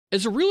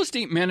As a real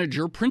estate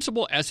manager,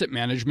 Principal Asset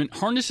Management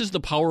harnesses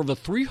the power of a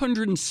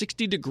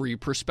 360-degree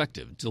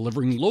perspective,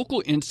 delivering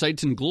local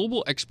insights and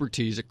global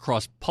expertise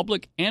across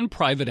public and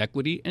private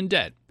equity and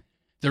debt.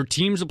 Their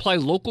teams apply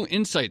local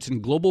insights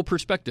and global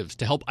perspectives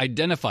to help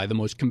identify the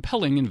most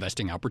compelling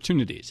investing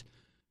opportunities.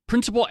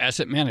 Principal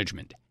Asset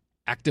Management.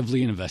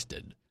 Actively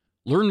invested.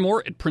 Learn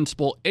more at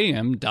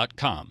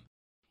principalam.com.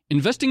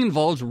 Investing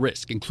involves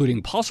risk,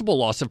 including possible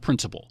loss of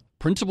principal.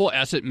 Principal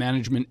Asset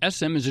Management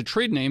SM is a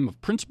trade name of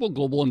Principal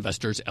Global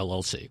Investors,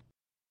 LLC.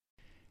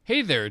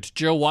 Hey there, it's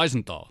Joe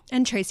Weisenthal.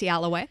 And Tracy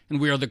Alloway. And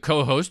we are the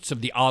co-hosts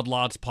of the Odd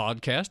Lots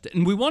podcast.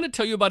 And we want to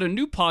tell you about a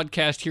new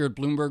podcast here at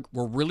Bloomberg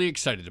we're really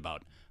excited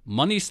about.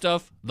 Money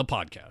Stuff, the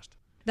podcast.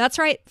 That's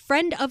right.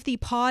 Friend of the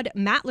pod,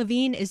 Matt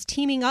Levine, is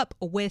teaming up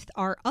with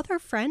our other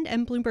friend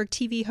and Bloomberg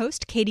TV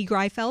host, Katie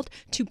Greifeld,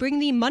 to bring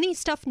the Money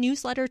Stuff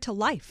newsletter to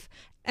life.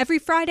 Every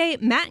Friday,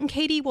 Matt and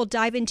Katie will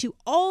dive into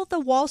all the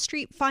Wall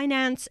Street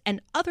finance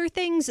and other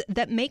things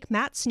that make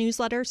Matt's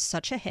newsletter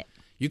such a hit.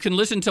 You can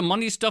listen to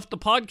Money Stuff, the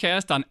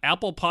podcast on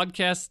Apple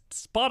Podcasts,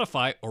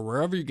 Spotify, or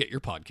wherever you get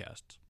your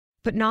podcasts.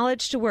 Put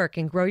knowledge to work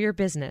and grow your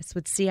business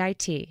with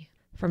CIT.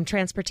 From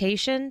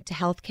transportation to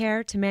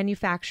healthcare to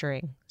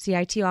manufacturing,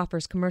 CIT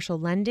offers commercial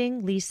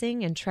lending,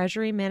 leasing, and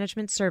treasury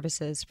management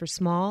services for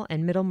small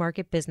and middle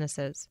market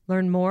businesses.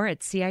 Learn more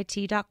at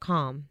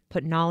CIT.com.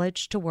 Put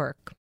knowledge to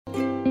work.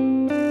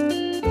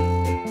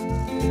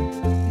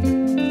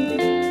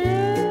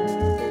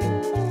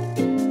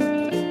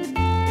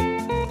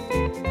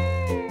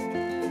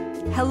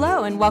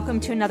 Hello and welcome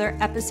to another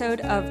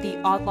episode of the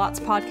Odd Lots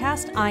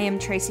podcast. I am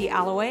Tracy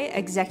Alloway,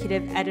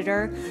 executive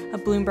editor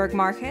of Bloomberg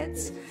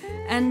Markets.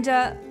 And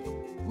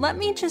let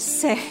me just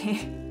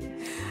say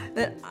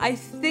that I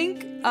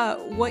think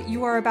what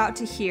you are about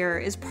to hear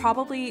is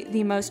probably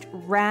the most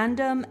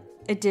random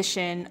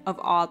edition of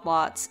Odd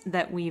Lots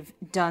that we've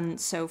done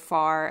so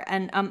far.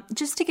 And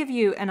just to give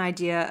you an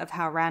idea of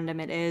how random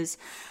it is,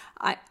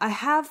 I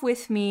have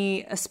with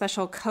me a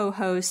special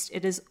co-host.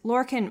 It is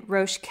Lorcan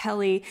Roche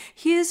Kelly.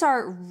 He is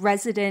our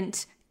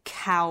resident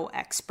cow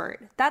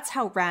expert. That's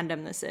how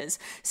random this is.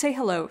 Say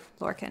hello,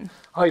 Lorcan.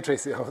 Hi,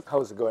 Tracy.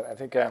 How's it going? I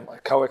think a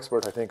cow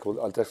expert, I'll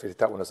definitely take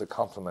that one as a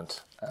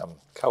compliment.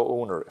 Cow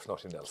owner, if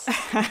nothing else.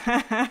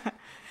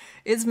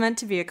 It's meant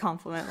to be a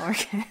compliment,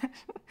 Lorcan.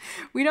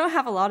 We don't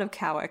have a lot of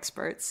cow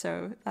experts,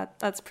 so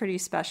that's pretty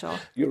special.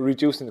 You're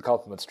reducing the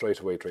compliment straight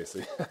away,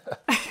 Tracy.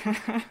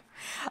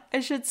 I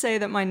should say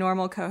that my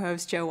normal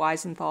co-host, Joe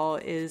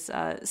Weisenthal, is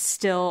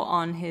still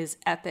on his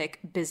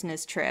epic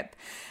business trip.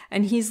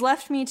 And he's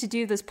left me to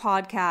do this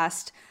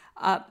podcast.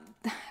 How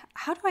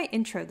do I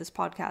intro this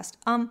podcast?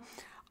 All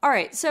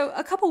right, so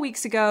a couple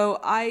weeks ago,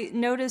 I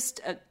noticed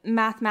a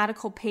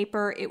mathematical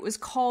paper. It was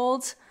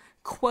called,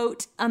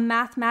 quote, a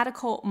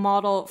mathematical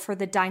model for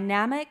the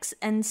dynamics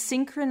and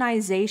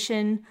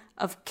synchronization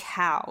of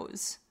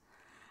cows.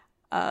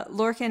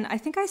 Lorcan, I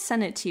think I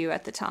sent it to you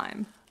at the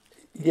time.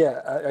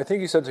 Yeah, I think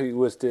you said to me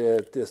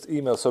this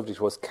email subject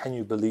was, can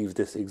you believe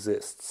this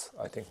exists?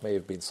 I think may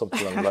have been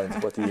something along the lines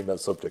of what the email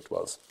subject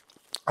was.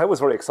 I was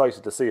very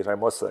excited to see it, I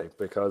must say,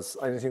 because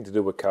anything to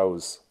do with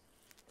cows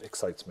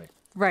excites me.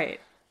 Right.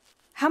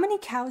 How many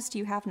cows do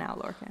you have now,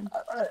 Lorcan?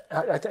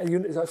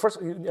 First,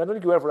 I don't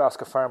think you ever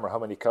ask a farmer how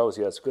many cows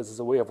he has, because it's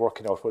a way of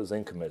working out what his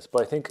income is.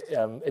 But I think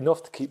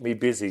enough to keep me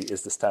busy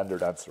is the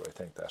standard answer, I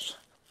think that.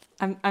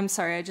 I'm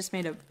sorry, I just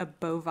made a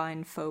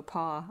bovine faux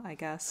pas, I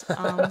guess.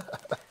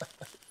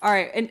 All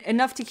right,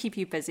 enough to keep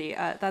you busy.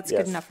 That's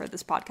good enough for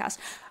this podcast.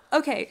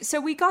 Okay, so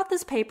we got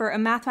this paper, a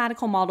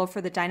mathematical model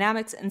for the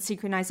dynamics and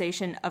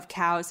synchronization of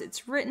cows.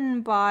 It's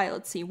written by,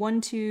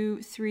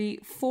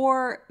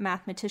 4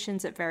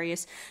 mathematicians at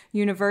various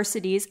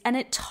universities, and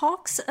it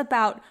talks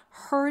about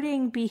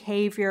herding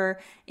behavior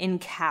in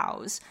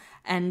cows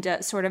and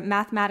sort of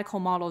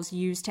mathematical models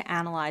used to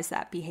analyze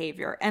that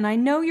behavior. And I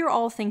know you're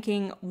all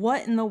thinking,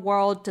 what in the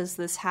world does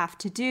this have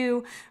to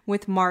do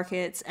with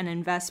markets and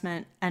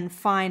investment and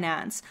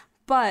finance?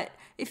 But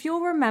if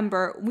you'll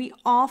remember, we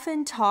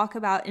often talk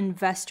about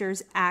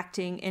investors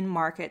acting in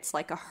markets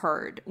like a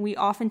herd. We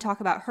often talk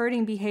about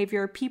herding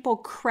behavior, people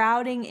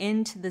crowding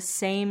into the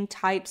same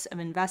types of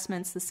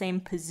investments, the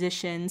same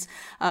positions,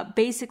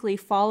 basically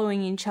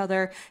following each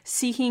other,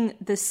 seeking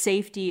the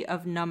safety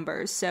of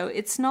numbers. So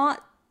it's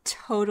not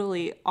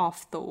totally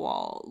off the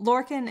wall.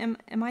 Lorcan,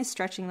 am I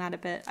stretching that a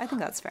bit? I think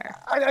that's fair.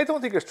 I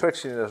don't think you're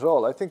stretching it at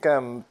all. I think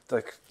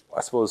I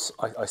suppose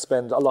I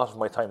spend a lot of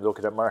my time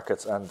looking at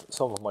markets and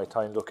some of my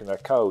time looking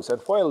at cows. And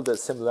while the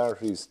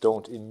similarities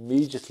don't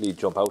immediately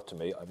jump out to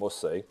me, I must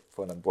say,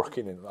 when I'm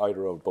working in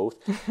either or both,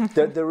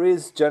 there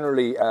is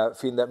generally a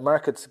feeling that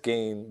markets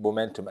gain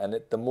momentum. And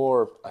the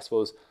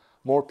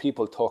more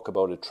people talk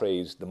about a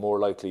trade, the more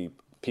likely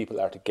people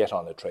are to get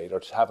on a trade or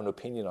to have an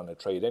opinion on a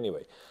trade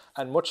anyway.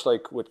 And much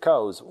like with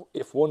cows,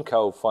 if one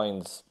cow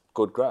finds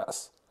good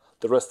grass,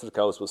 the rest of the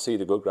cows will see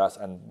the good grass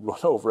and run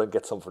over and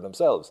get some for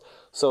themselves.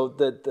 So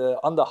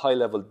on the high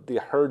level, the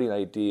herding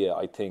idea,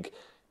 I think,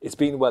 is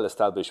being well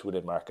established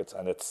within markets,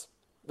 and it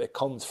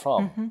comes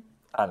from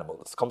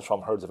animals. It comes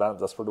from herds of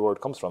animals. That's where the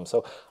word comes from.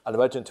 So I'd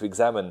imagine to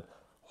examine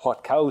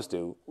what cows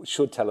do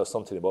should tell us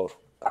something about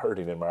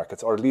herding in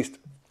markets, or at least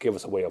give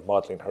us a way of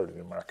modelling herding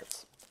in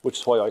markets, which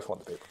is why I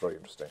found the paper very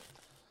interesting.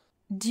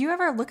 Do you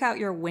ever look out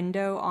your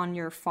window on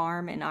your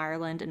farm in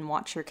Ireland and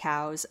watch your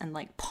cows and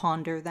like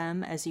ponder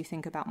them as you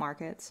think about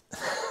markets?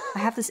 I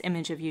have this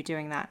image of you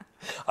doing that.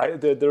 I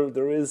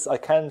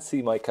can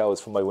see my cows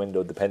from my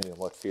window depending on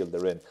what field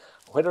they're in.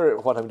 Whether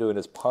what I'm doing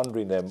is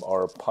pondering them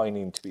or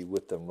pining to be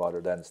with them rather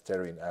than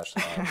staring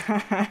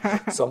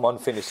at some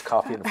unfinished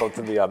coffee in front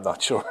of me, I'm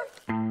not sure.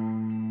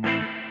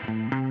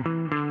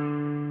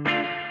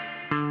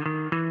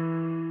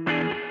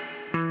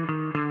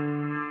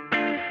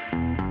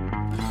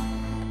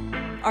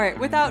 All right,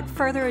 without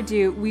further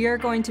ado, we are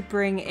going to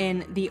bring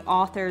in the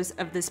authors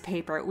of this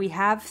paper. We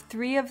have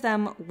 3 of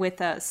them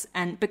with us,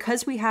 and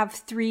because we have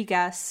 3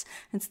 guests,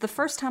 it's the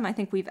first time I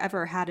think we've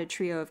ever had a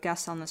trio of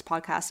guests on this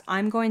podcast.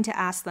 I'm going to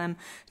ask them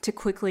to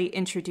quickly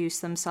introduce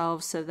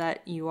themselves so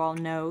that you all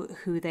know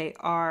who they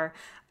are.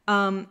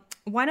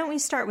 Why don't we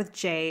start with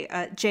Jay?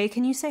 Jay,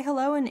 can you say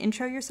hello and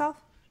intro yourself?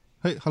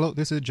 Hey, hello,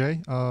 this is Jay.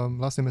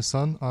 Last name is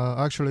Sun.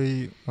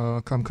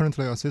 I'm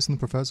currently assistant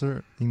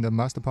professor in the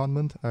math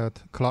department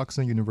at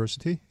Clarkson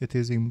University. It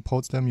is in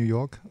Potsdam, New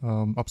York,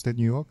 upstate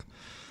New York.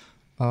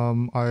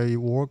 I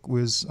work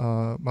with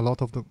a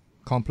lot of the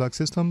complex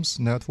systems,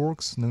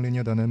 networks,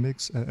 nonlinear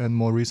dynamics, and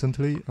more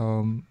recently,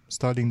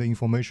 studying the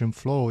information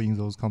flow in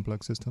those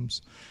complex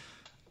systems.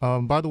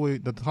 By the way,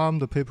 the time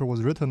the paper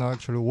was written, I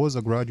actually was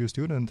a graduate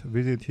student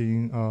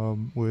visiting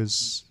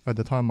with, at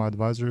the time, my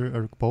advisor,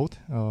 Eric Bolt,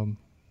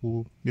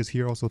 who is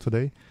here also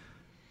today,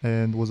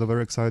 and was a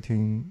very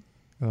exciting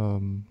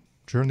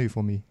journey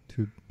for me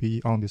to be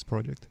on this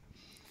project.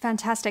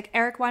 Fantastic.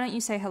 Eric, why don't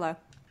you say hello?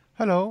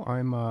 Hello,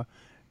 I'm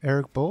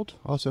Eric Bolt,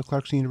 also at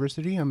Clarkson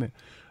University. I'm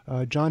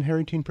a John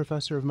Harrington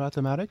Professor of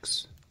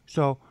Mathematics.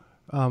 So,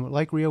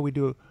 like Rio, we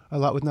do a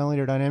lot with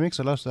nonlinear dynamics.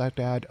 I'd also like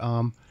to add,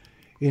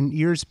 in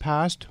years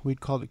past,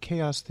 we'd called it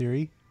chaos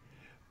theory,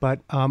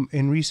 but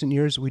in recent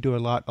years, we do a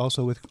lot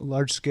also with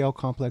large-scale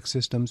complex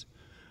systems,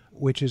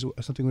 which is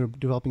something we're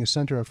developing a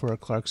center of for at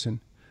Clarkson.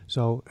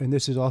 So, and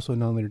this is also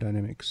nonlinear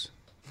dynamics.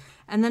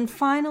 And then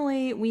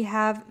finally, we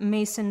have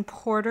Mason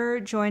Porter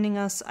joining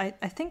us, I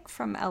think,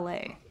 from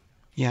LA.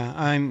 Yeah,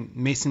 I'm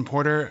Mason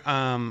Porter.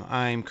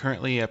 I'm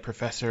currently a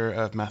professor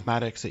of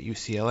mathematics at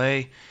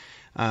UCLA.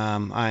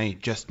 I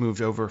just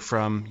moved over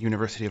from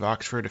University of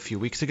Oxford a few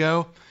weeks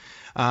ago.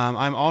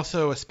 I'm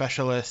also a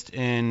specialist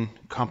in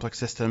complex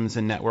systems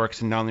and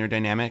networks and nonlinear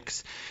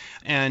dynamics.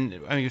 And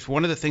I mean,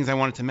 one of the things I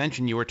wanted to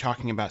mention, you were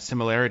talking about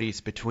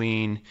similarities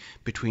between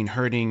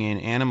herding in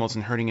animals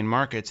and herding in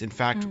markets. In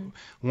fact,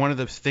 one of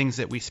the things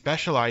that we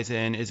specialize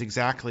in is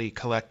exactly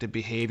collective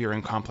behavior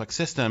in complex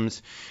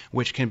systems,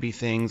 which can be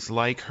things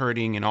like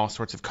herding in all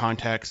sorts of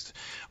contexts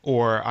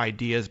or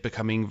ideas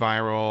becoming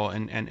viral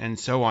and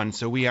so on.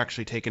 So we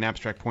actually take an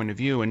abstract point of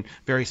view and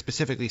very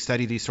specifically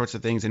study these sorts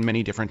of things in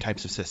many different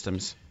types of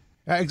systems.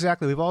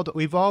 Exactly.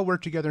 We've all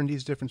worked together in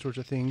these different sorts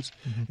of things,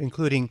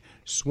 including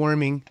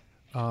swarming,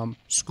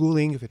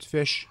 schooling, if it's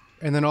fish,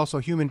 and then also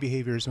human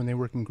behaviors when they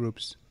work in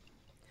groups.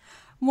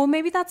 Well,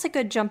 maybe that's a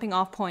good jumping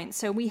off point.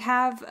 So we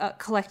have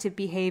collective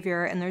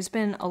behavior, and there's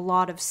been a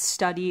lot of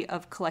study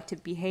of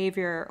collective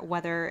behavior,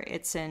 whether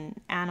it's in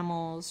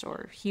animals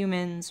or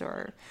humans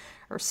or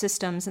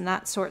systems and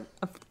that sort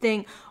of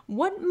thing.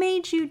 What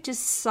made you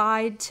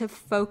decide to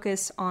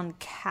focus on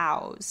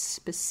cows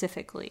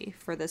specifically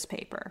for this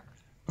paper?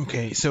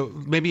 Okay, so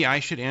maybe I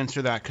should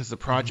answer that because the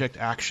project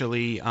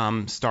actually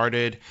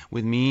started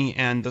with me,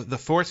 and the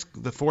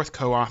fourth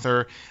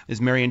co-author is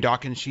Marian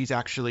Dawkins. She's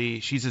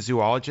a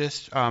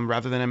zoologist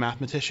rather than a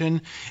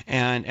mathematician,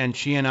 and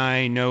she and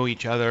I know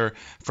each other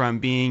from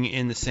being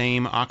in the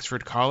same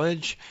Oxford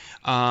College,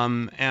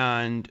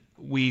 and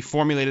we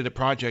formulated a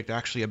project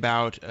actually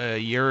about a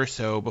year or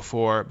so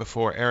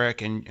before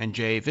Eric and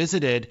Jay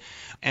visited,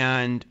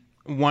 and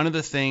one of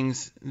the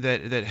things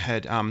that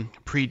had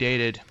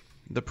predated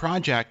the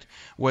project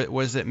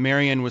was that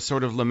Marian was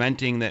sort of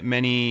lamenting that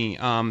many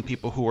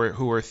people who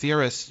were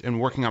theorists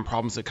and working on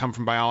problems that come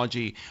from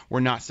biology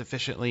were not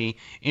sufficiently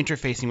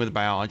interfacing with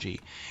biology.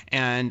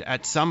 And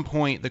at some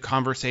point, the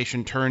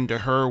conversation turned to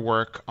her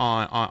work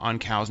on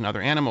cows and other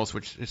animals,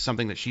 which is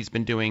something that she's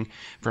been doing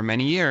for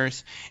many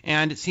years.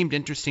 And it seemed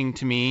interesting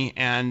to me,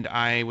 and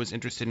I was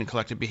interested in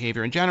collective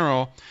behavior in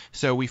general.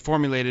 So we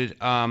formulated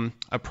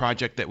a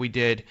project that we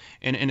did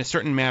in a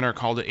certain manner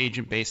called an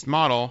agent-based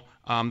model.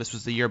 This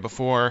was the year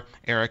before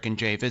Eric and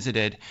Jay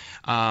visited.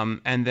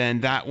 And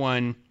then that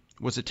one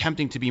was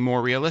attempting to be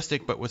more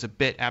realistic, but was a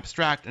bit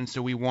abstract. And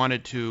so we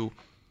wanted to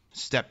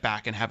step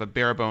back and have a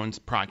bare bones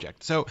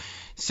project. So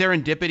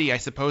serendipity, I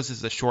suppose,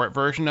 is the short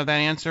version of that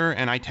answer.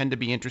 And I tend to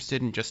be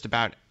interested in just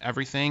about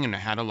everything. And I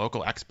had a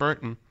local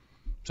expert. And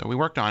so we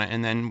worked on it.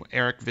 And then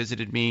Eric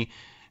visited me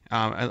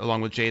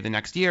along with Jay the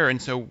next year. And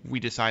so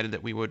we decided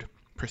that we would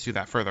pursue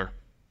that further.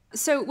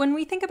 So when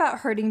we think about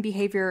herding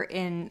behavior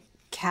in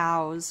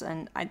cows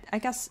and I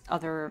guess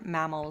other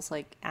mammals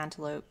like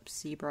antelope,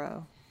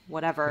 zebra,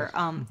 whatever.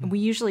 We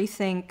usually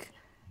think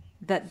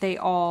that they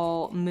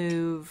all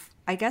move,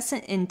 I guess,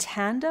 in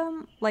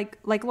tandem.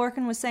 Like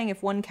Lorcan was saying,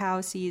 if one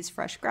cow sees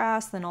fresh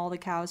grass, then all the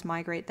cows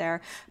migrate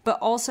there. But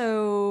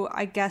also,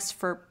 I guess,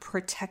 for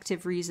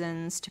protective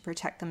reasons, to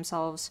protect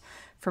themselves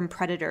from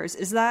predators.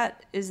 Is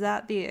that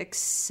the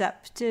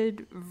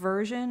accepted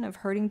version of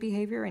herding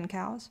behavior in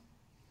cows?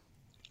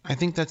 I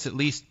think that's at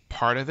least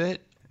part of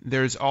it.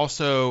 There's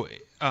also,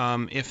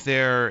 if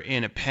they're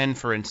in a pen,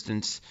 for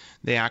instance,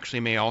 they actually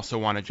may also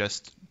want to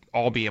just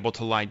all be able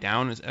to lie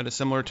down at a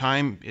similar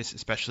time,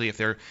 especially if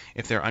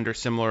they're under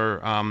similar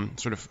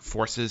sort of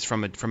forces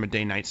from a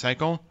day-night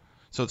cycle.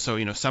 So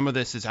some of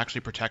this is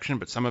actually protection,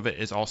 but some of it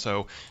is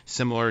also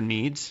similar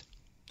needs.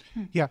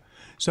 Yeah.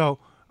 So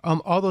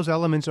all those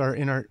elements are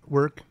in our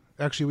work.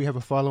 Actually, we have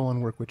a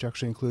follow-on work which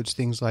actually includes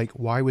things like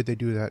why would they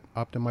do that,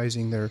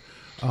 optimizing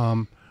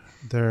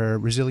their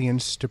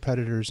resilience to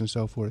predators and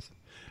so forth.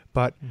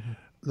 But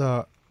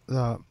the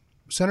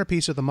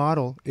centerpiece of the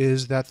model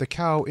is that the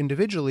cow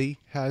individually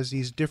has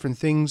these different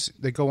things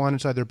that go on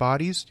inside their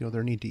bodies,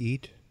 their need to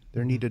eat,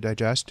 their need to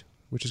digest,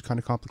 which is kind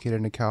of complicated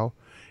in a cow,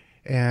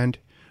 and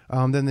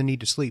then the need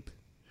to sleep.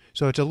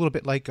 So it's a little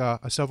bit like a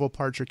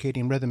several-part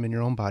circadian rhythm in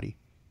your own body.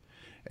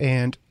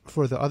 And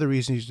for the other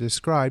reasons you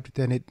described,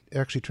 then it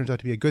actually turns out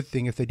to be a good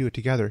thing if they do it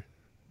together.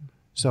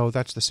 So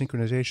that's the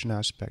synchronization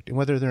aspect. And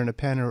whether they're in a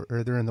pen or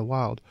they're in the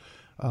wild,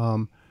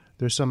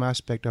 there's some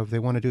aspect of they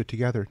want to do it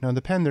together. Now, in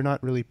the pen, they're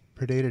not really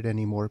predated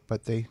anymore,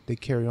 but they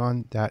carry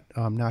on that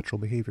natural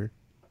behavior.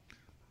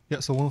 Yeah,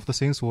 so one of the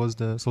things was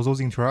so those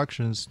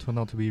interactions turned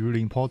out to be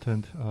really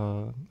important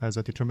as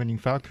a determining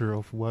factor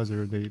of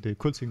whether they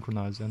could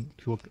synchronize and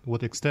to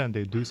what extent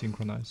they do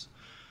synchronize,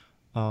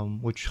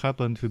 which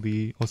happened to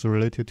be also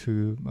related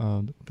to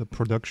the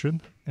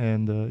production.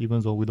 And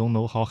even though we don't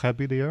know how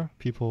happy they are,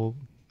 people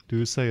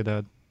do say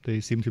that they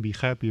seem to be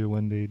happier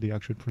when they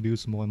actually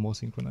produce more and more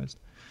synchronized.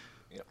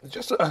 Yeah.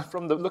 Just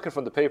looking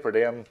from the paper,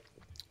 the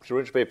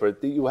original paper,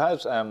 you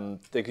had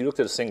you looked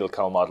at a single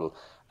cow model,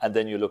 and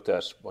then you looked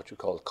at what you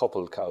call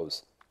coupled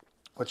cows.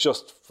 Which,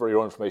 just for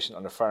your information,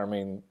 on a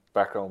farming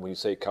background, when you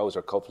say cows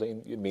are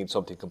coupling, it means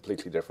something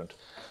completely different.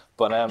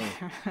 But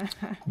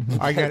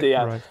I get it.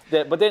 Right.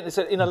 But then it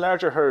said in a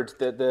larger herd,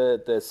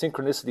 the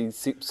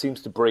synchronicity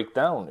seems to break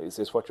down.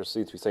 Is what you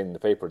seem to be saying in the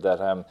paper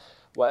that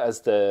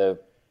as the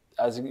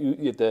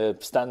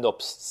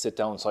stand-up,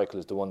 sit-down cycle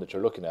is the one that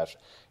you're looking at,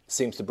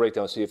 seems to break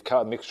down. So you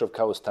have a mixture of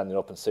cows standing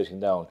up and sitting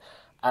down.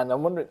 And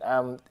I'm wondering,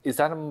 is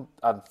that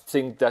a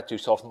thing that you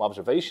saw from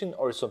observation,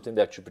 or is something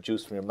that you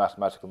produced from your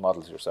mathematical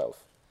models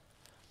yourself?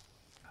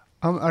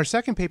 Our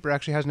second paper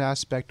actually has an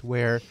aspect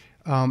where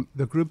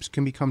the groups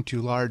can become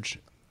too large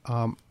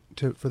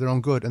for their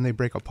own good, and they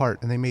break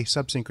apart, and they may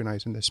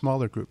subsynchronize into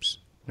smaller groups.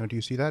 Do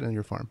you see that in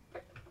your farm?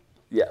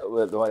 Yeah,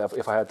 well,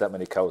 if I had that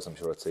many cows, I'm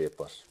sure I'd see it,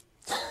 but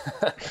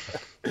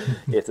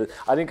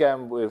I think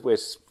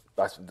with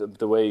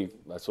the way,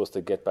 I'm supposed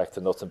to get back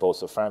to nuts and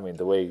bolts of farming,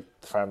 the way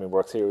farming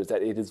works here is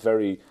that it is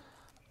the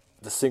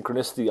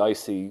synchronicity I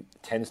see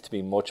tends to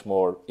be much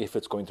more if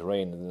it's going to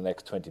rain in the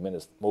next 20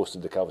 minutes, most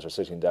of the cows are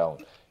sitting down.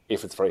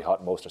 If it's very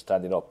hot, most are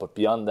standing up. But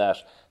beyond that,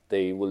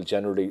 they will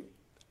generally,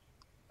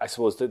 I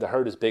suppose the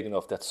herd is big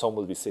enough that some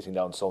will be sitting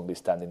down, some will be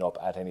standing up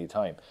at any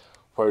time.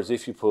 Whereas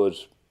if you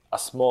put a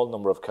small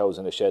number of cows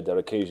in a shed, that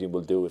occasionally will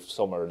do if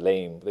some are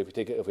lame.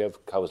 If we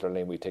have cows that are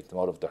lame, we take them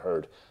out of the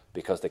herd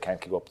because they can't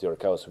keep up with the other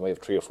cows. So we have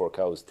 3 or 4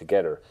 cows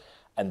together,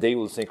 and they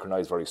will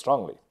synchronize very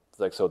strongly.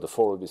 So the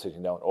 4 will be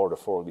sitting down, or the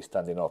 4 will be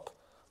standing up.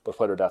 But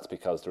whether that's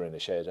because they're in a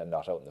shed and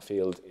not out in the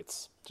field,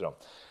 it's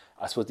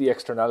I suppose the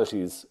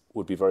externalities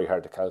would be very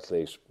hard to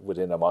calculate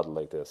within a model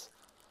like this.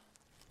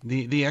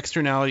 The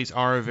externalities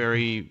are a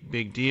very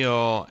big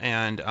deal,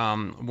 and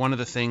one of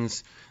the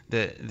things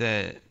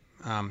that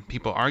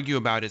people argue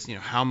about is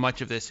how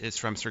much of this is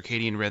from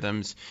circadian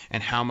rhythms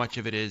and how much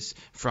of it is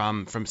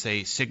from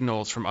say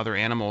signals from other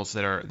animals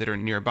that are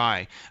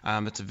nearby.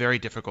 It's a very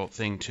difficult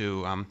thing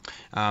to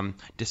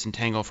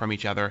disentangle from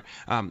each other.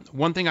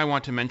 One thing I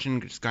want to mention,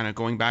 just kind of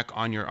going back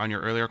on your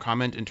earlier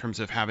comment in terms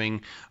of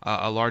having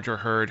a larger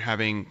herd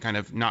having kind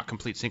of not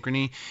complete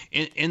synchrony.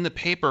 In the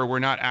paper, we're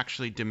not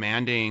actually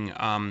demanding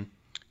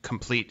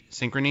complete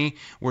synchrony.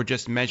 We're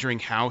just measuring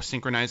how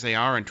synchronized they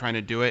are and trying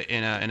to do it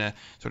in a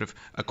sort of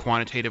a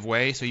quantitative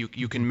way. So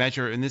you can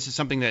measure, and this is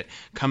something that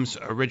comes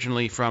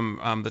originally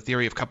from the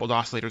theory of coupled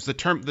oscillators.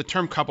 The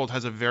term coupled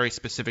has a very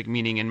specific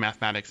meaning in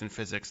mathematics and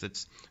physics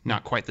that's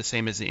not quite the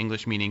same as the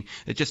English meaning.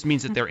 It just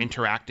means that they're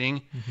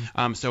interacting.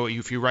 So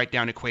if you write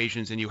down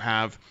equations and you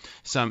have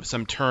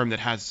some term that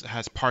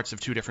has parts of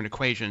 2 different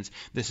equations,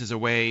 this is a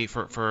way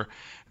for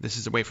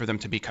them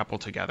to be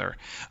coupled together.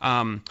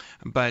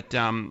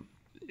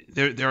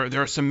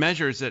 There are some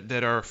measures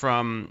that are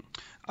from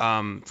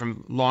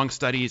from long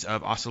studies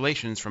of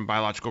oscillations from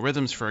biological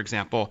rhythms, for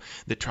example,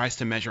 that tries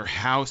to measure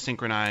how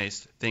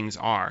synchronized things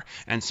are.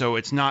 And so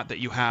it's not that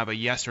you have a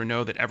yes or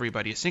no that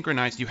everybody is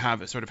synchronized, you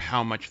have sort of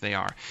how much they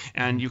are.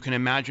 And you can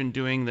imagine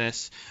doing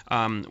this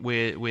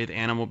with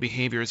animal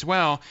behavior as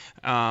well,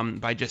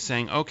 by just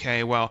saying,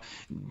 okay, well,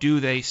 do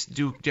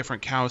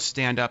different cows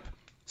stand up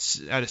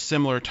at a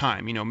similar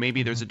time?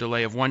 Maybe there's a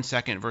delay of 1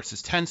 second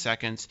versus 10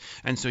 seconds,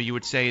 and so you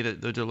would say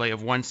that the delay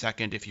of 1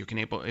 second, if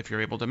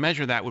you're able to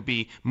measure that, would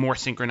be more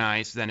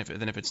synchronized than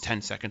if it's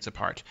 10 seconds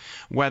apart.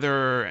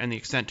 Whether and the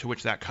extent to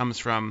which that comes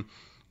from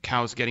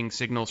cows getting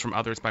signals from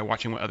others by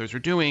watching what others are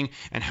doing,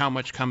 and how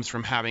much comes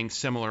from having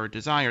similar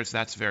desires,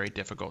 that's very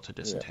difficult to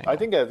disentangle. I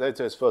think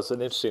I suppose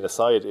an interesting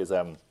aside is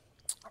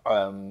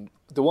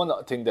the one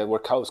thing that where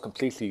cows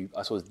completely,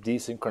 I suppose,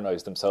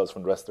 desynchronise themselves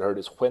from the rest of the herd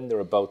is when they're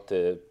about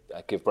to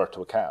give birth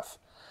to a calf.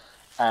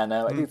 And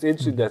I think it's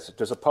interesting that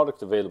there's a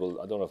product available.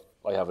 I don't know if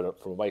I have it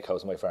from my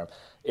cows on my farm.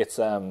 It's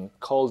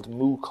called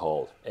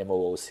Moo-Call,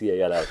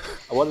 Moocall.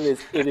 And what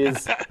it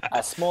is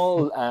a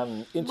small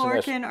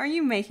internet. Lorcan, are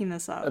you making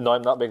this up? No,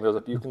 I'm not making this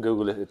up. You can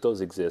Google it. It does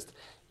exist.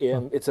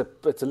 It's an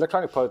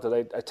electronic product that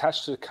I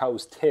attach to the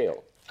cow's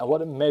tail. And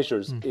what it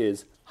measures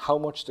is how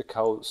much the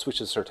cow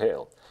swishes her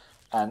tail.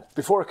 And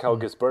before a cow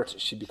gives birth,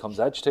 she becomes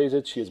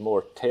agitated. She has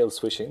more tail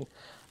swishing.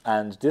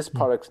 And this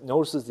product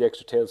notices the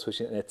extra tail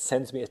swishing, and it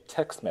sends me a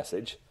text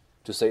message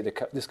to say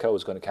this cow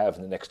is going to calve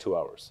in the next 2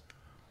 hours.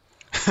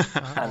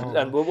 And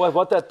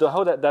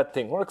how that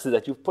thing works is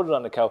that you put it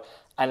on the cow,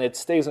 and it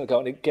stays on the cow,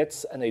 and it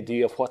gets an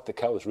idea of what the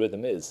cow's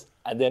rhythm is.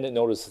 And then it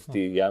notices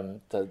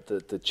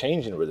the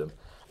change in rhythm,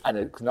 and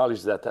it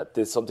acknowledges that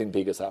there's something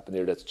big has happened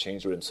there that's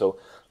changed the rhythm. So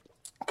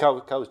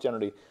cows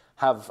generally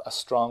have a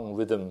strong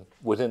rhythm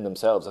within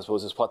themselves, I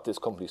suppose, is what this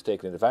company is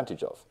taking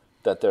advantage of.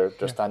 That their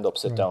stand up,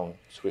 sit down,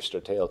 swish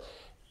their tail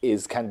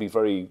can be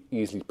very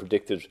easily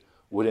predicted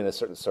within a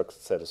certain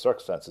set of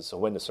circumstances. So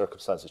when the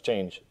circumstances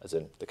change, as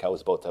in the cow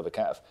is about to have a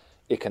calf,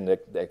 it can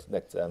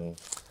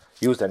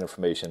use that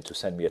information to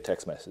send me a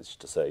text message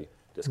to say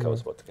this cow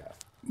is about to calf.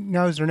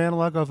 Now, is there an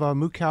analog of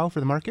Moo Cow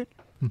for the market?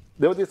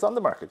 No, it's on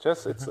the market,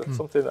 yes. It's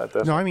something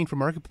that... No, I mean for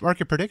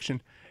market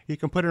prediction. You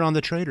can put it on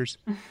the traders.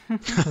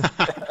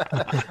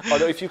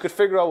 Although if you could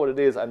figure out what it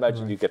is, I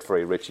imagine you'd get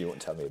very rich. You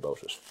wouldn't tell me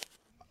about it.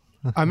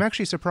 I'm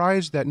actually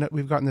surprised that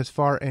we've gotten this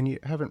far and you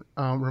haven't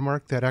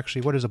remarked that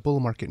actually what does a bull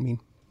market mean?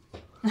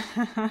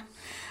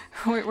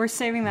 We're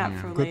saving that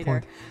for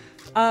later.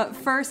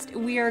 First,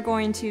 we are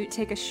going to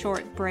take a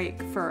short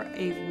break for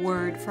a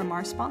word from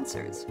our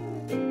sponsors.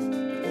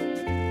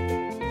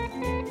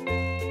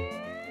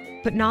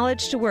 Put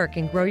knowledge to work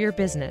and grow your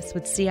business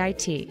with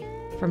CIT.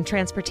 From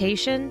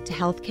transportation to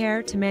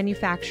healthcare to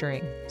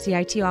manufacturing,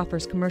 CIT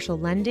offers commercial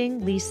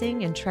lending,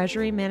 leasing, and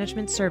treasury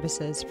management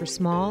services for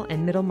small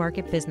and middle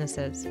market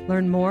businesses.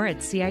 Learn more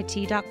at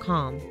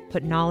CIT.com.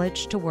 Put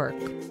knowledge to work.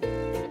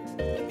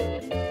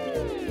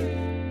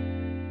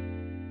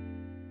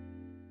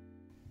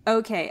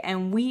 Okay,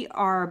 and we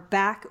are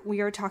back.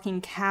 We are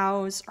talking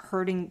cows,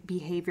 herding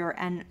behavior,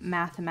 and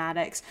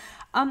mathematics.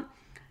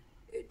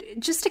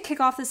 Just to kick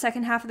off the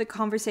second half of the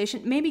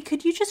conversation, maybe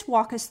could you just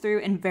walk us through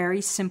in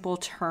very simple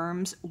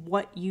terms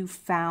what you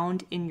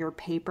found in your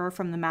paper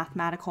from the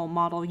mathematical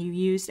model you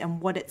used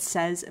and what it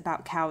says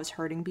about cows'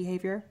 herding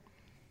behavior?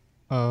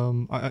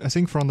 I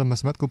think from the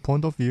mathematical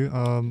point of view,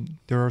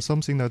 there are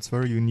something that's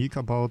very unique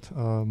about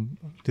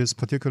this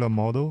particular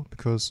model,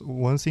 because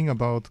one thing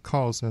about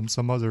cows and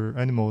some other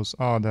animals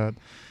are that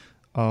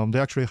they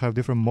actually have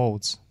different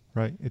modes,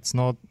 right? It's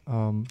not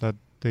that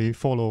they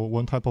follow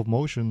one type of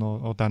motion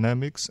or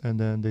dynamics and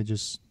then they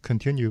just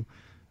continue.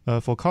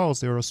 For cows,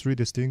 there are three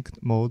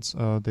distinct modes.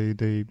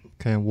 They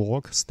can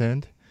walk,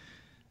 stand,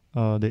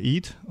 they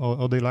eat,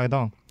 or they lie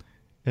down.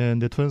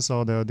 And it turns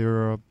out that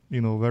there are,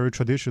 very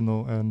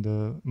traditional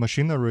and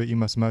machinery in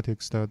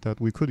mathematics that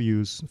we could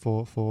use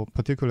for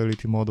particularly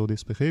to model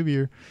this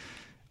behavior,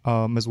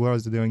 as well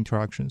as their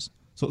interactions.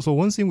 So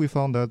one thing we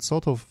found that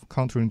sort of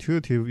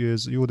counterintuitive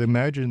is you would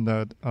imagine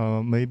that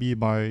maybe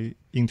by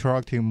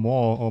interacting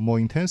more or more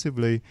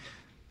intensively,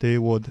 they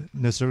would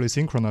necessarily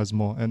synchronize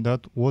more, and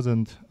that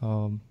wasn't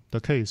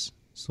the case.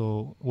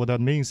 So what that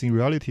means in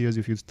reality is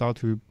if you start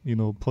to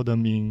put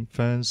them in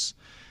fence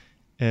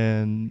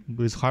and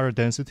with higher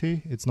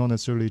density, it's not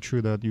necessarily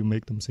true that you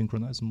make them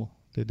synchronize more.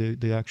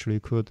 They actually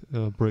could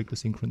break the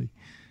synchrony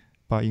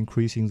by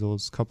increasing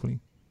those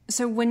coupling.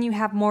 So when you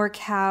have more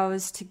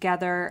cows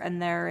together and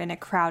they're in a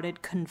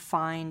crowded,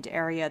 confined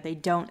area, they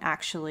don't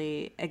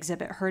actually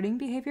exhibit herding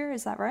behavior,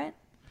 is that right?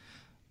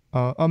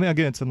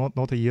 Again, it's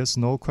not a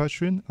yes-no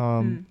question.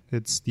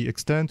 It's the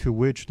extent to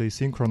which they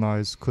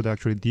synchronize could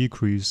actually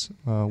decrease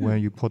when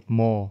you put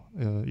more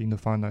in the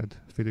finite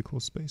physical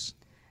space.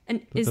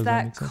 And is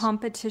that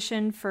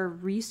competition for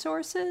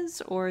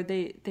resources, or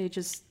they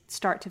just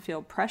start to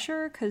feel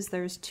pressure because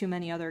there's too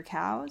many other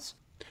cows?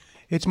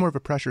 It's more of a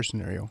pressure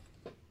scenario.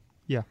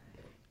 Yeah.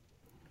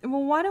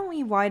 Well, why don't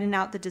we widen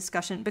out the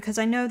discussion? Because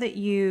I know that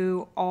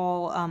you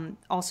all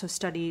also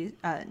study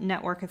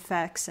network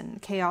effects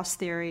and chaos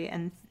theory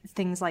and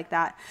things like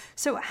that.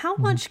 So how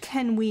much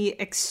can we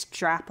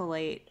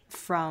extrapolate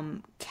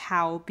from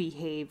cow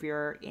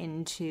behavior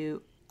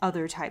into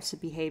other types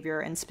of behavior,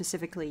 and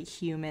specifically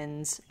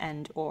humans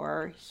and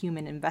or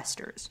human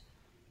investors?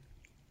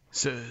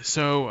 So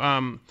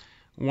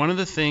one of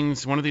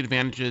the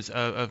advantages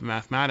of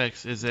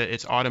mathematics is that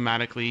it's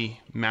automatically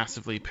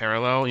massively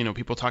parallel.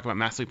 People talk about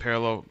massively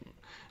parallel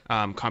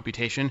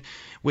computation.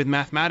 With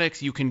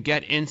mathematics, you can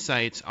get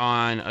insights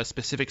on a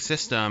specific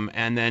system,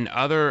 and then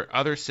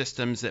other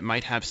systems that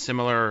might have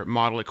similar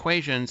model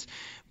equations,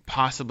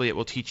 possibly it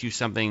will teach you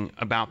something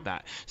about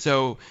that.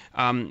 So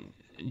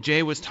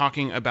Jay was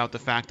talking about the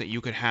fact that you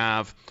could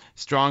have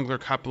stronger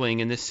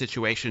coupling in this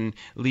situation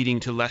leading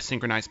to less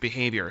synchronized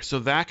behavior. So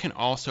that can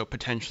also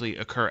potentially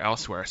occur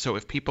elsewhere. So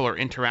if people are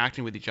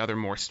interacting with each other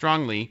more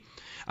strongly,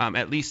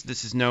 at least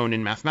this is known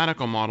in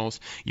mathematical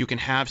models, you can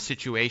have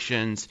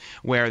situations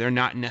where they're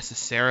not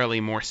necessarily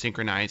more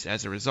synchronized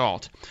as a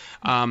result.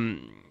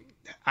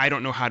 I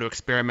don't know how to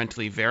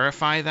experimentally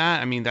verify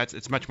that. I mean,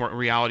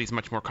 reality is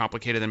much more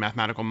complicated than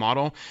mathematical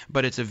model,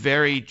 but it's a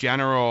very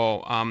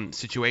general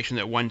situation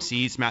that one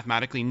sees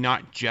mathematically,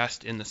 not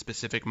just in the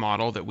specific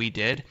model that we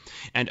did.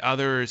 And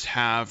others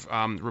have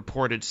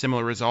reported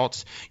similar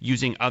results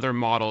using other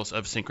models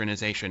of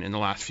synchronization in the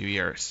last few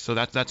years. So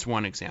that's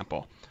one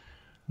example.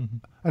 Mm-hmm.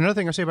 Another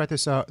thing I'll say about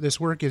this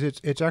work is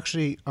it's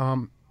actually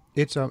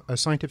it's a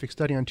scientific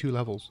study on two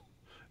levels.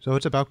 So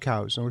it's about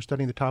cows, and we're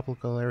studying the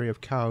topical area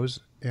of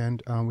cows,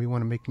 and we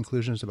want to make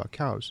conclusions about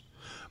cows.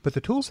 But the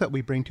tool set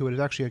we bring to it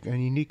is actually a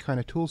unique kind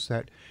of tool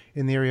set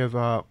in the area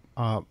of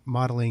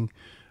modeling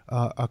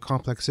a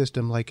complex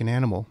system like an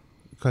animal,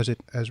 because it,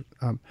 as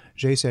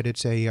Jay said,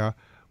 it's a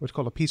what's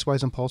called a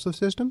piecewise impulsive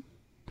system,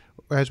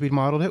 as we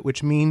modeled it,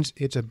 which means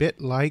it's a bit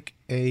like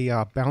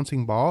a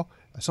bouncing ball.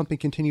 Something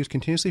continues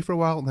continuously for a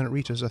while, and then it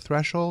reaches a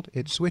threshold,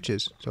 it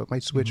switches. So it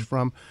might switch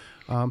from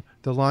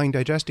the lying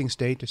digesting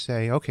state to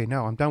say, okay,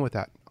 now I'm done with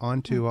that,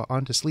 on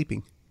to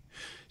sleeping.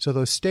 So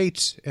those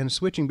states and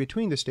switching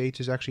between the states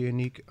is actually a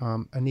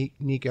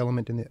unique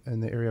element in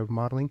the area of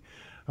modeling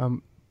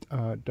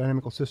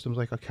dynamical systems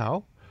like a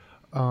cow.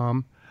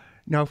 Now,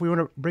 if we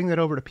want to bring that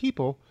over to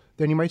people,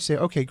 then you might say,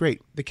 okay,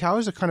 great. The cow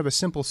is a kind of a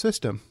simple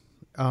system.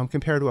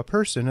 Compared to a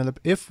person. And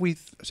if we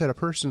said a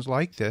person's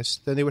like this,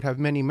 then they would have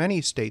many,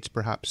 many states,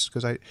 perhaps,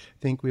 because I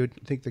think we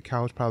would think the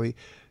cow is probably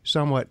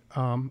somewhat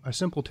a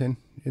simpleton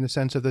in the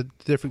sense of the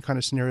different kind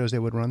of scenarios they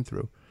would run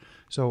through.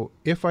 So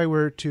if I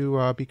were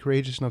to be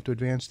courageous enough to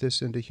advance this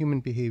into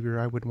human behavior,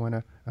 I would want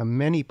a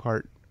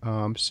many-part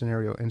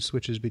scenario and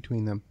switches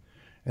between them.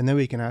 And then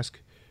we can ask,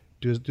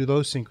 do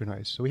those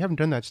synchronize? So we haven't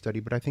done that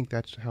study, but I think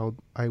that's how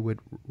I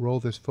would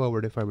roll this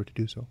forward if I were to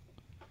do so.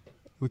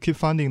 We keep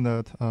finding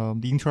that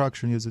the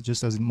interaction is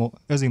just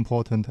as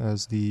important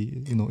as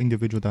the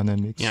individual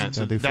dynamics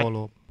that they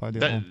follow by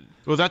their own.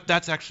 Well,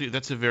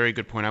 that's a very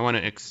good point. I want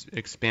to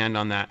expand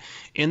on that.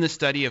 In the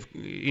study of,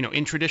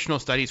 in traditional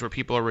studies where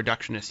people are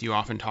reductionists, you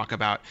often talk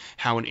about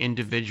how an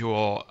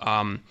individual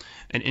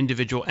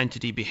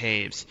entity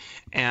behaves.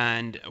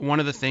 And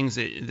one of the things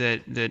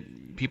that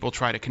people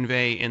try to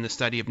convey in the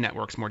study of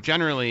networks more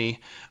generally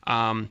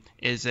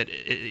is that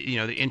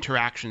the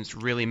interactions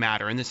really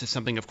matter. And this is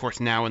something, of course,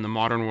 now in the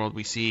modern world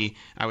we see,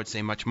 I would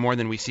say, much more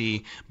than we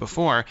see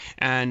before.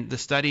 And the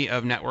study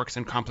of networks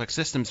and complex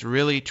systems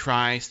really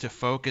tries to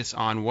focus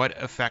on what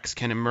effects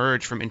can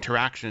emerge from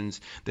interactions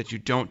that you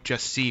don't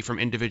just see from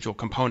individual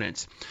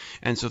components.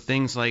 And so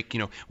things like,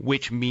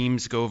 which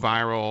memes go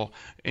viral,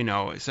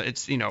 so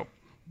it's,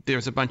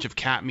 there's a bunch of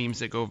cat memes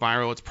that go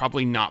viral. It's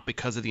probably not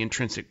because of the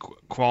intrinsic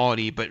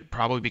quality, but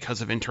probably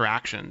because of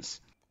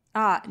interactions.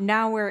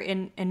 Now we're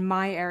in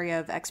my area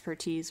of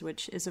expertise,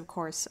 which is, of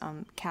course,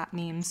 cat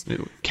memes.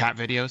 Cat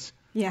videos?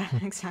 Yeah,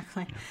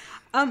 exactly.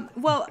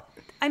 Well,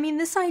 I mean,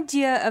 this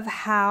idea of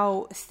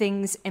how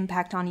things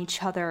impact on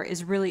each other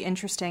is really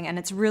interesting, and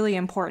it's really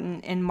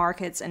important in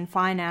markets and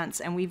finance.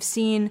 And we've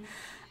seen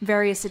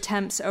various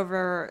attempts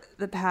over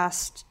the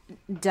past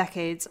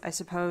decades, I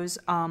suppose,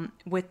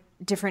 with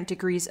different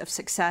degrees of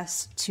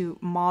success to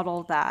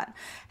model that.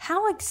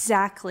 How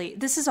exactly,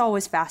 this has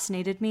always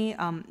fascinated me.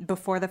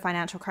 Before the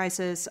financial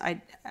crisis,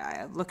 I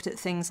looked at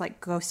things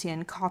like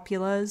Gaussian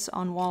copulas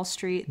on Wall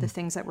Street, the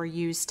things that were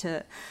used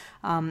to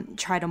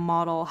try to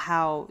model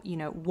how,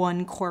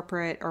 one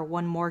corporate or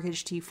one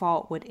mortgage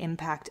default would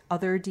impact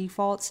other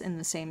defaults in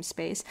the same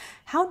space.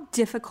 How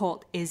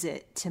difficult is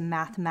it to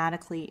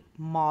mathematically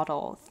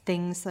model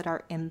things that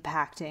are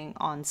impacting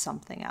on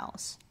something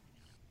else?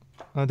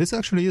 This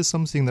actually is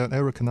something that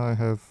Eric and I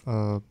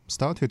have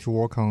started to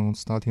work on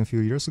starting a few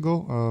years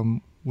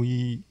ago.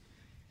 We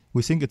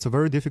think it's a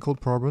very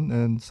difficult problem,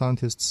 and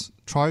scientists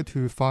try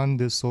to find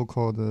this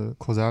so-called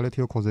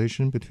causality or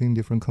causation between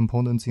different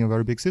components in a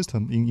very big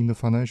system. In the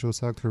financial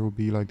sector, it would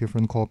be like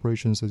different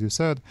corporations, as you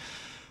said.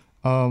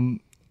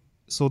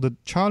 So the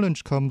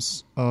challenge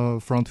comes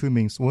from two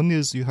means. One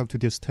is you have to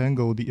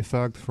disentangle the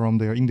effect from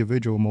their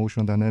individual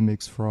emotional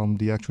dynamics from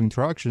the actual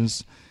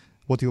interactions.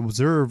 What you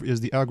observe is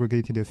the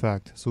aggregated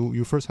effect. So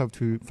you first have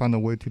to find a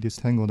way to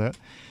disentangle that.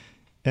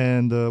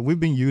 And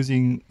we've been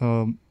using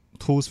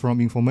tools from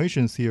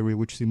information theory,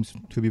 which seems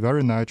to be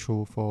very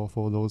natural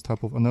for those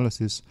type of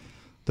analysis.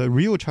 The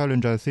real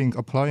challenge, I think,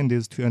 applying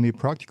this to any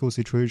practical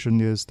situation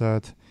is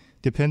that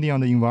depending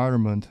on the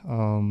environment,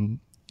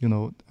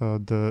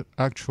 the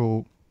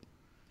actual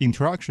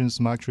interactions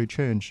might actually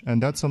change.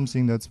 And that's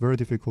something that's very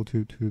difficult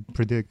to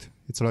predict.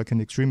 It's like an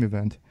extreme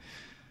event.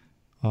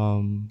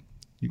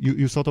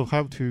 You sort of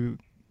have to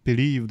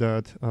believe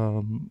that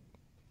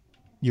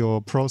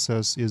your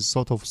process is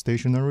sort of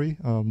stationary.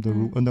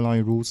 The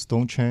underlying rules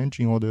don't change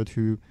in order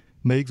to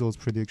make those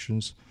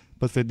predictions.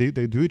 But if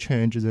they do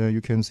change, then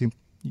you can see,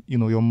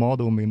 your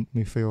model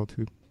may fail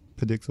to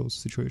predict those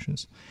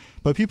situations.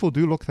 But people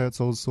do look at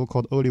those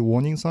so-called early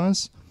warning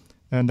signs,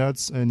 and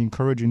that's an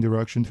encouraging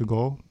direction to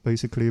go,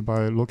 basically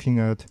by looking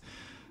at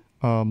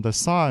the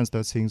signs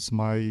that things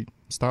might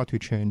start to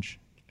change,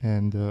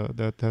 and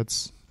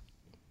that's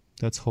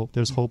hope.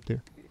 There's hope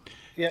there.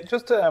 Yeah,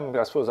 just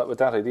I suppose that with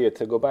that idea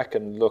to go back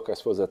and look, I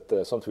suppose at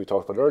something we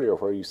talked about earlier,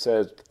 where you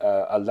said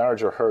a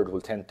larger herd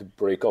will tend to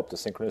break up. The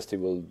synchronicity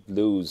will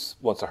lose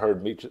once a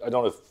herd reaches. I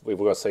don't know if we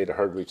were going to say the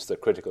herd reaches the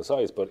critical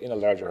size, but in a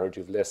larger herd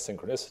you have less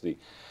synchronicity.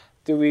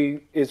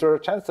 Is there a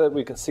chance that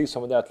we can see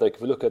some of that? Like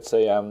if we look at,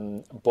 say,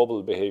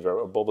 bubble behavior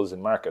or bubbles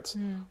in markets,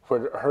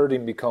 where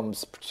herding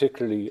becomes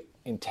particularly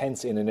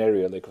intense in an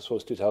area, like I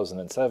suppose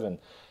 2007,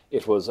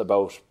 it was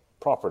about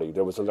property.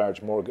 There was a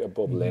large mortgage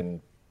bubble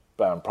in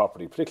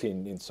property,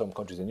 particularly in some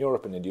countries in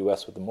Europe and in the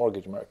US with the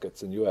mortgage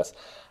markets in the US.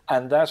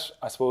 And that,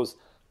 I suppose,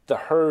 the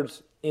herd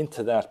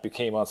into that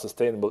became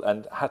unsustainable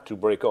and had to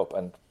break up.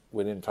 And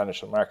within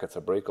financial markets,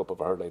 a breakup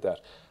of a herd like that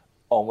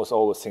almost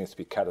always seems to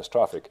be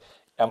catastrophic.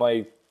 Am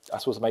I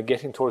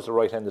getting towards the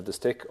right end of the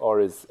stick,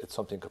 or is it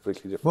something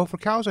completely different? Well, for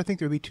cows, I think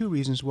there would be two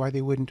reasons why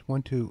they wouldn't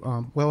want to,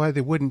 why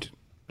they wouldn't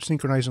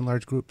synchronize in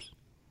large groups.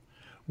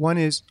 One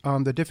is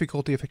the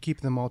difficulty of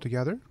keeping them all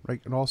together,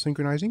 right, and all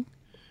synchronizing.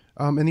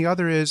 And the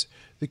other is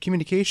the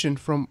communication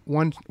from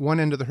one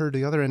end of the herd to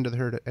the other end of the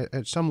herd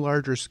at some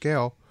larger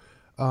scale.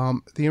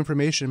 The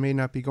information may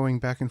not be going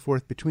back and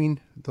forth between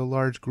the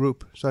large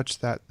group such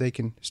that they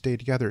can stay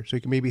together. So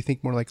you can maybe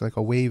think more like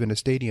a wave in a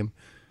stadium.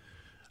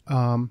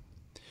 And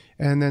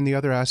then the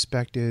other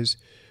aspect is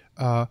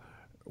there's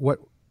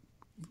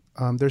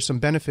some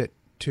benefit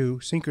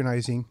to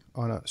synchronizing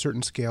on a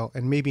certain scale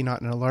and maybe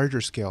not in a larger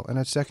scale. And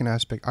that second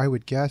aspect, I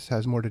would guess,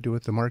 has more to do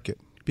with the market.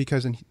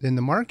 Because in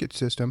the market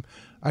system,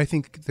 I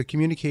think the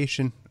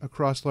communication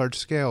across large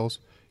scales,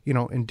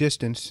 in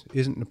distance,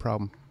 isn't a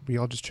problem. We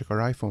all just check our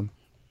iPhone.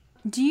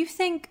 Do you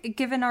think,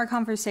 given our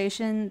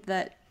conversation,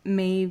 that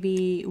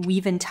maybe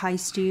we've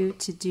enticed you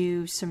to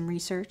do some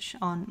research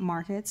on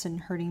markets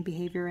and herding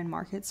behavior in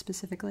markets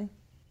specifically?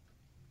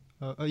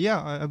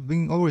 I've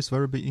been always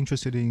very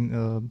interested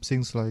in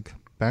things like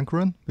bank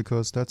run,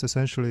 because that's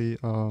essentially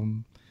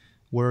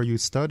where you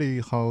study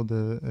how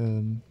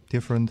the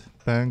different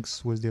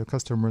banks with their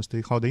customers,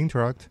 how they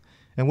interact.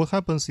 And what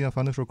happens in a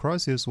financial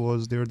crisis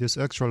was there's this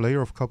extra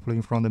layer of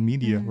coupling from the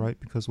media, right?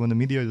 Because when the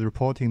media is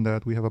reporting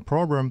that we have a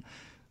problem,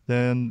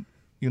 then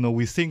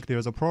we think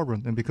there's a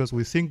problem. And because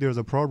we think there's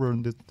a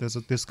problem,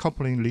 this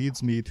coupling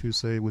leads me to,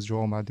 say,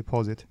 withdraw my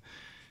deposit.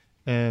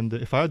 And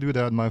if I do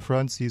that, my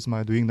friend sees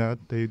my doing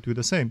that, they do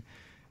the same.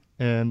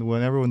 And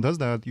when everyone does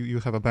that, you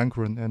have a bank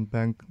run, and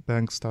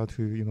banks start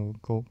to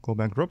go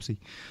bankruptcy.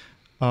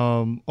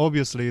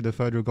 Obviously, the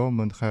federal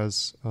government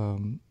has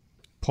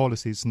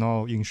policies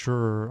now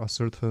ensure a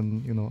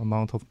certain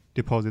amount of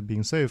deposit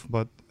being safe,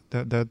 but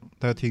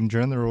that in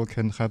general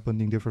can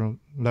happen in different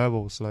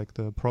levels, like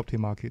the property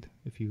market.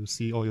 If you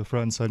see all your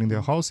friends selling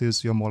their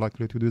houses, you're more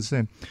likely to do the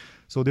same.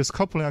 So this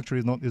coupling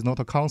actually is not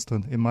a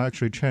constant. It might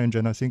actually change,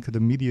 and I think the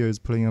media is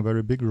playing a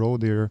very big role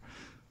there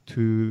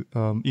to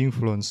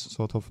influence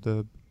sort of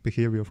the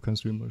behavior of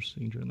consumers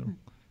in general.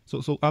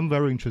 So I'm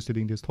very interested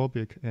in this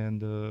topic,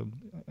 and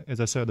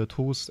as I said, the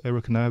tools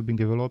Eric and I have been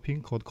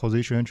developing called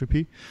causation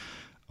entropy.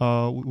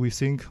 We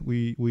think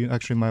we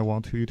actually might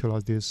want to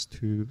utilize this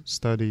to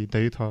study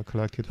data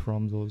collected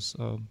from those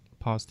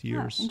past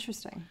years. Oh,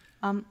 interesting.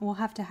 We'll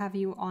have to have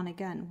you on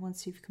again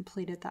once you've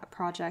completed that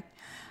project.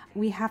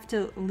 We have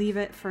to leave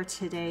it for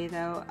today,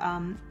 though.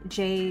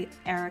 Jay,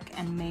 Eric,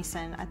 and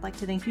Mason, I'd like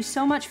to thank you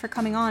so much for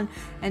coming on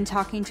and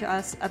talking to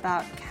us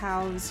about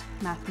cows,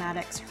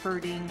 mathematics,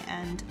 herding,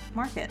 and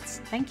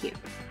markets. Thank you.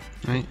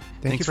 All right.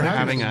 Thanks for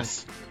having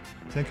us.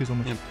 Thank you so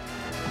much. Yep.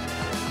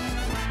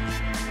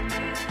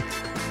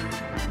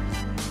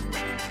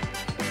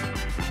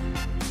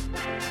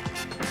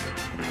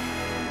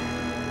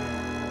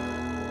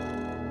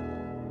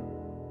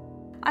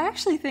 I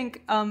actually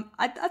think I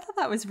thought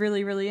that was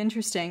really, really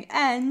interesting.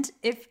 And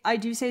if I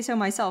do say so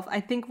myself, I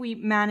think we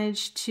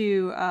managed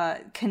to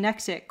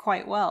connect it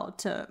quite well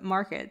to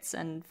markets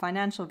and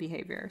financial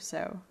behavior.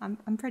 So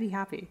I'm pretty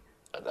happy.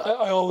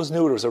 I always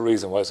knew there was a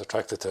reason why I was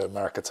attracted to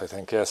markets, I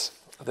think, yes.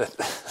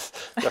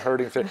 The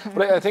herding fit.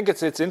 But I think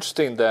it's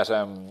interesting that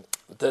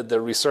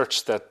the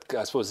research that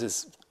I suppose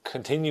is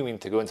continuing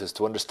to go into this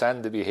to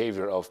understand the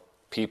behavior of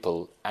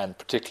people, and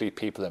particularly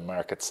people in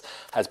markets,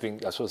 has been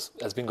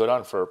going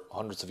on for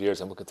hundreds of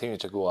years and will continue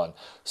to go on.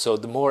 So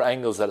the more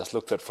angles that it's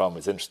looked at from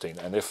is interesting.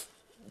 And if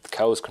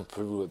cows can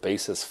prove a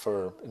basis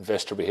for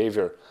investor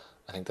behaviour,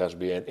 I think that would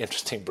be an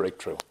interesting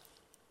breakthrough.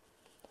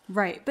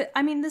 Right. But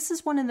I mean, this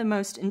is one of the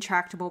most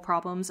intractable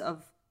problems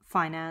of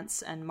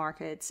finance and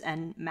markets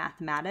and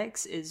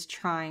mathematics, is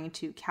trying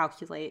to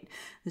calculate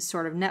this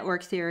sort of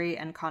network theory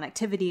and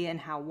connectivity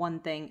and how one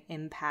thing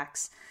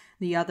impacts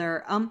the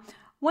other.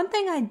 One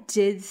thing I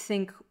did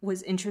think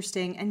was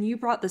interesting, and you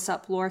brought this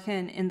up,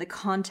 Lorcan, in the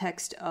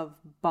context of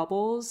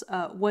bubbles,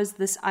 was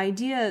this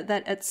idea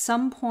that at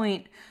some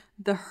point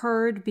the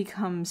herd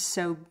becomes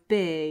so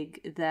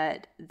big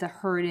that the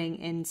herding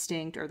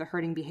instinct or the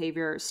herding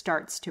behavior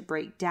starts to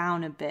break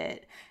down a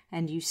bit,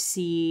 and you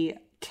see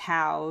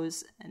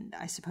cows, and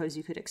I suppose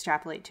you could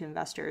extrapolate to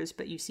investors,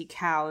 but you see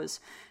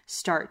cows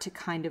start to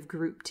kind of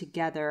group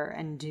together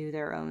and do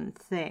their own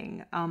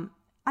thing.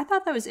 I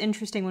thought that was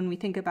interesting when we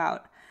think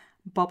about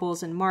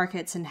bubbles and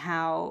markets and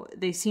how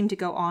they seem to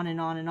go on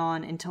and on and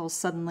on until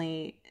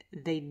suddenly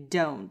they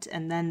don't,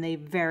 and then they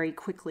very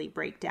quickly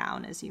break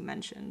down, as you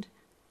mentioned.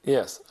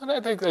 Yes, and I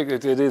think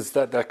it is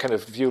that kind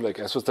of view. Like,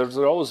 I suppose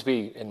there'll always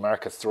be, in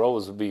markets, there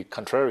always will be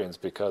contrarians,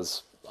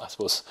 because I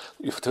suppose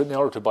in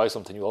order to buy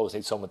something, you always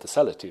need someone to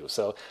sell it to you.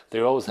 So they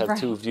always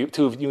have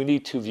you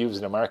need two views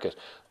in a market.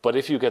 But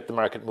if you get the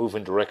market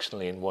moving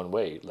directionally in one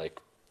way, like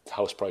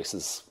house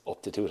prices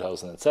up to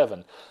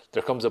 2007,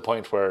 there comes a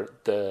point where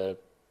the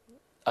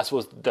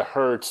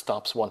herd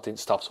stops wanting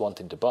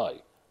to buy,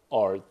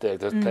 or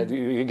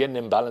you get an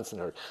imbalance in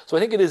the herd. So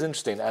I think it is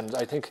interesting, and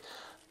I think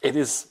it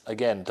is,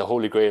 again, the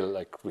holy grail.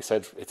 Like we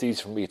said, it's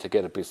easy for me to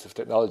get a piece of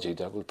technology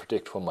that will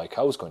predict when my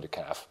cow's going to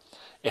calf.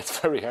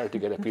 It's very hard to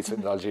get a piece of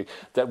technology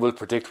that will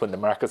predict when the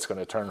market's going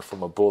to turn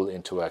from a bull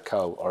into a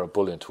cow or a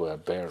bull into a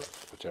bear,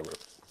 whichever.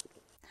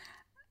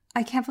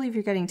 I can't believe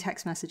you're getting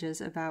text messages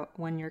about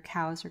when your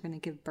cows are going to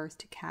give birth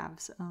to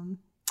calves.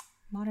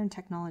 Modern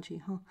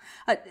technology,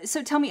 huh?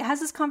 So tell me, has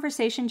this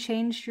conversation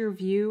changed your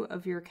view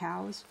of your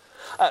cows?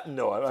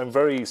 No, I'm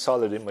very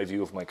solid in my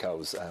view of my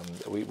cows.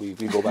 We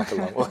go back a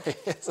long way.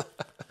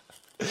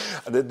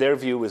 Their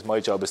view is my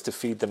job is to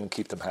feed them and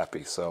keep them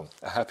happy. So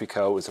a happy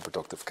cow is a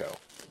productive cow.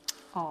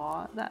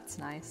 Aw, that's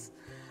nice.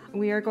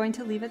 We are going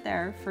to leave it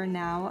there for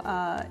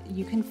now.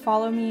 You can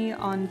follow me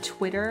on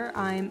Twitter.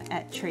 I'm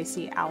at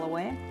Tracy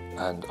Alloway.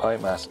 And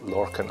I'm at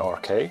Lorcan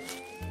RK.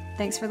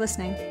 Thanks for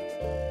listening.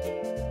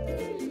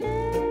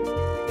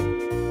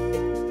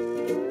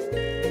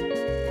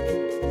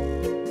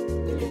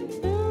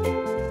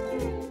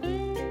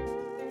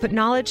 Put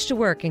knowledge to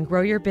work and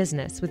grow your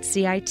business with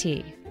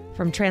CIT.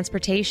 From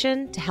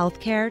transportation to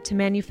healthcare to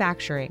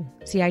manufacturing,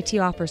 CIT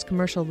offers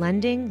commercial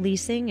lending,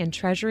 leasing, and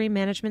treasury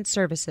management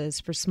services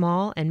for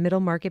small and middle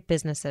market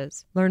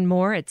businesses. Learn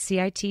more at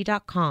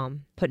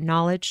CIT.com. Put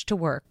knowledge to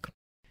work.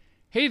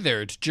 Hey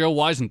there, it's Joe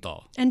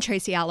Weisenthal. And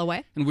Tracy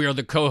Alloway. And we are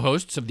the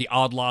co-hosts of the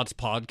Odd Lots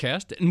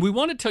podcast. And we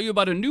want to tell you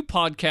about a new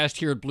podcast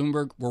here at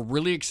Bloomberg we're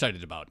really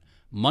excited about.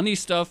 Money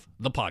Stuff,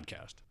 the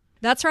podcast.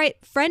 That's right.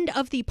 Friend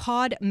of the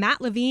pod,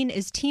 Matt Levine,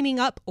 is teaming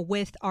up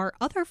with our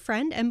other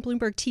friend and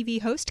Bloomberg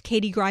TV host,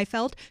 Katie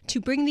Greifeld, to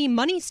bring the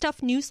Money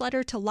Stuff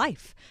newsletter to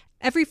life.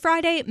 Every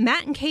Friday,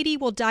 Matt and Katie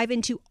will dive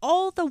into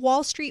all the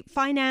Wall Street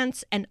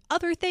finance and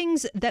other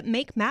things that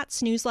make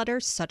Matt's newsletter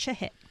such a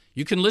hit.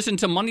 You can listen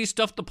to Money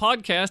Stuff, the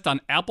podcast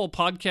on Apple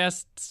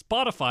Podcasts,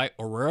 Spotify,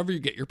 or wherever you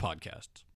get your podcasts.